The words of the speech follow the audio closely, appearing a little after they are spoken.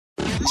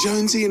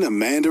Jonesy and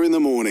Amanda in the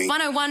morning.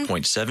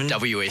 101.7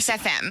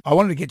 WSFM. I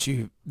wanted to get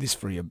you this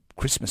for your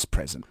Christmas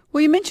present.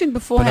 Well, you mentioned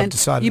beforehand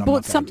decided you I'm bought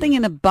not gonna something do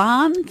in a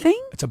barn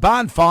thing? It's a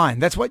barn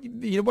find. That's what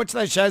you watch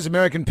those shows,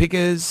 American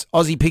Pickers,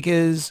 Aussie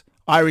Pickers,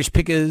 Irish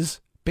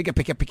Pickers,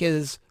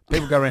 Pickers.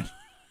 People go around.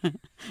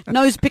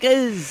 Nose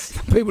pickers.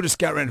 People just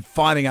go around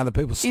finding other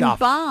people's stuff. In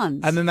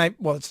barns. And then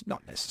it's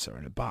not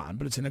necessarily in a barn,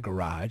 but it's in a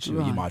garage.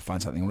 Right. You might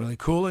find something really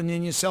cool and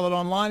then you sell it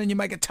online and you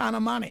make a ton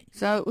of money.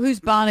 So whose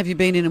barn have you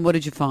been in and what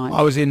did you find?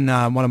 I was in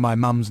one of my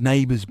mum's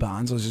neighbour's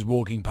barns. I was just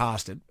walking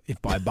past it. If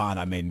by barn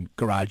I mean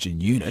garage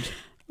and unit.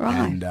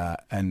 Right.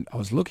 And I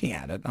was looking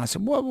at it and I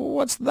said,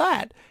 what's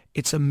that?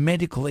 It's a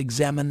medical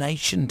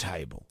examination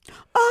table.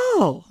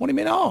 Oh. What do you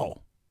mean,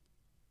 oh?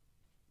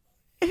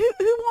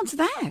 Who wants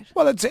that?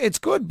 Well, it's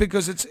good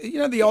because it's,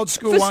 the old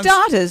school For ones.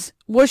 starters,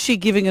 was she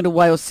giving it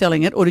away or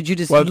selling it, or did you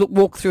just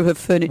walk through her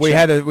furniture? We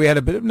had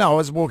a bit of, no, I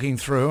was walking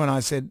through and I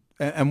said,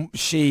 and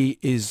she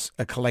is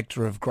a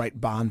collector of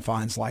great barn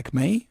finds like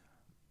me.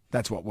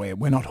 That's what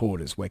we're not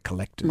hoarders, we're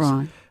collectors.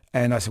 Right.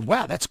 And I said,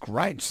 wow, that's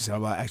great. She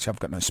said, well, actually, I've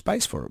got no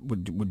space for it.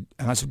 And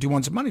I said, do you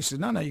want some money? She said,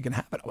 no, you can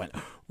have it. I went,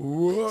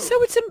 whoa. So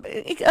it's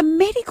a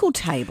medical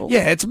table?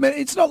 Yeah,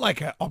 it's not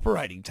like an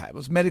operating table.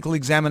 It's a medical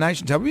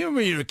examination table. You remember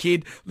when you were a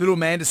kid, little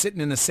Amanda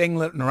sitting in a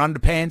singlet and her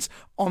underpants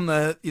on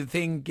the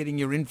thing getting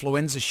your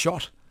influenza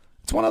shot?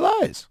 It's one of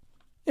those.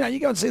 You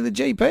go and see the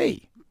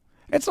GP.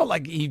 It's not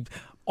like he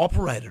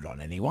operated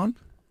on anyone.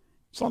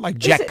 It's not like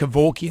Jack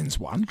Kevorkian's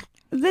one.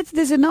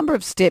 There's a number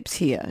of steps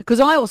here, because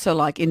I also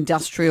like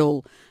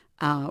industrial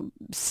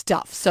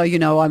stuff. So,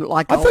 I'm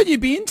like... I thought you'd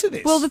be into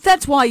this. Well,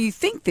 that's why you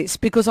think this,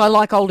 because I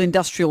like old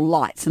industrial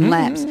lights and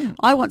lamps.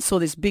 I once saw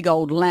this big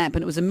old lamp,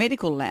 and it was a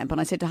medical lamp,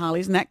 and I said to Harley,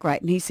 isn't that great?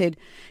 And he said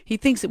he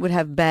thinks it would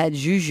have bad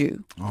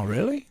juju. Oh,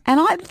 really? And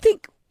I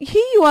think...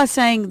 Here you are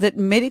saying that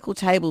medical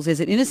tables, there's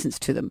an innocence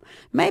to them.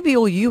 Maybe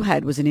all you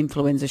had was an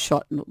influenza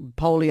shot,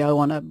 polio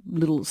on a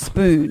little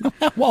spoon.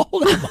 How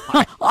old am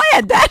I? I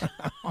had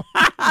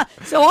that.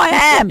 So I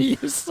am. What are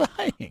you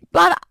saying?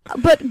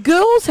 But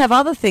girls have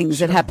other things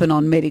that happen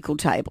on medical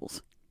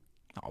tables.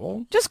 Oh,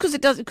 well. Just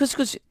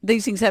because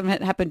these things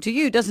haven't happened to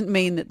you doesn't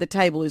mean that the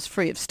table is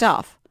free of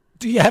stuff.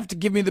 Do you have to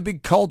give me the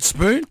big cold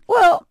spoon?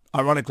 Well...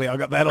 Ironically, I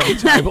got that on the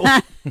table.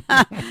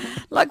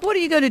 Like, what are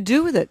you going to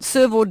do with it?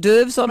 Serve hors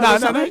d'oeuvres on it or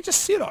something? No,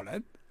 just sit on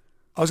it.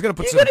 I was going to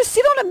put You're going to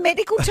sit on a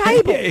medical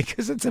table? Yeah,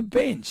 because it's a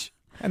bench.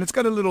 And it's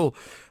got a little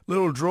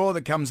drawer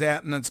that comes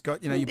out and it's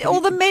got, you put all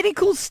the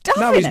medical stuff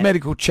No, in his it.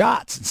 medical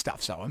charts and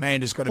stuff. So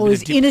Amanda's got a All bit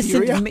his of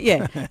diphtheria. innocent,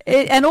 yeah.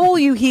 And all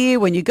you hear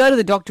when you go to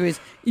the doctor is,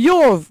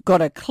 you've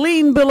got a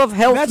clean bill of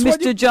health,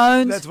 Mr.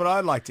 Jones. That's what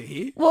I'd like to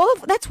hear. Well,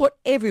 that's what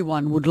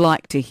everyone would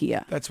like to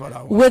hear. That's what I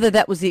want. Whether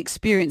that was the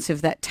experience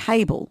of that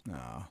table. No.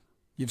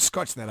 You've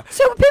scotched that up.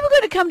 So when people are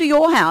going to come to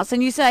your house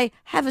and you say,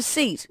 have a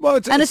seat,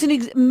 it's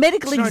a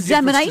medical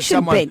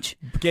examination bench.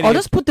 I'll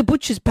just put the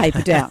butcher's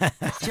paper down.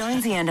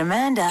 Jonesy and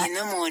Amanda in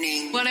the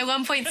morning.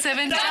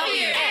 101.7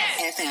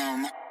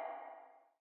 WSFM.